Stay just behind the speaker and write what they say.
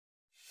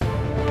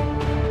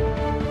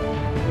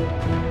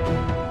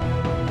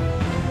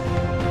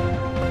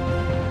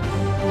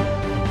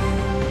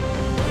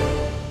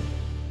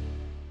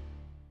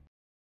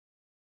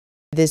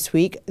This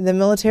week, the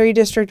Military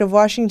District of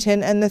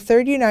Washington and the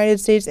 3rd United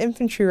States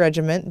Infantry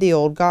Regiment, the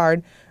Old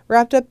Guard,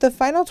 wrapped up the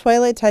final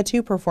Twilight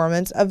Tattoo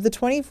performance of the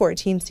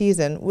 2014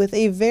 season with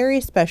a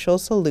very special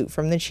salute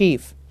from the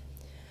Chief.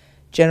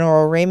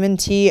 General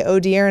Raymond T.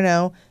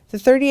 Odierno, the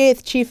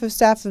 38th Chief of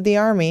Staff of the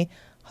Army,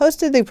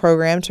 hosted the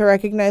program to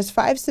recognize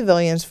 5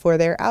 civilians for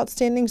their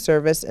outstanding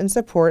service in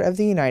support of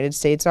the United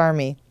States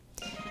Army.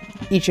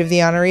 Each of the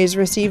honorees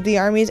received the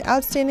Army's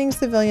Outstanding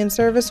Civilian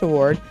Service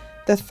Award,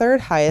 the 3rd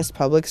highest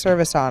public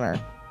service honor.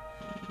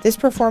 This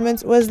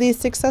performance was the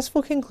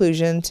successful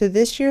conclusion to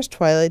this year's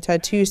Twilight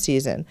Tattoo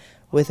season,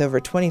 with over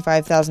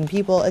 25,000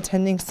 people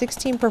attending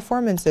 16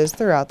 performances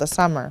throughout the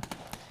summer.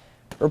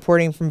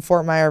 Reporting from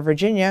Fort Myer,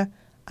 Virginia,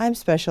 I'm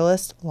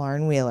Specialist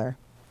Lauren Wheeler.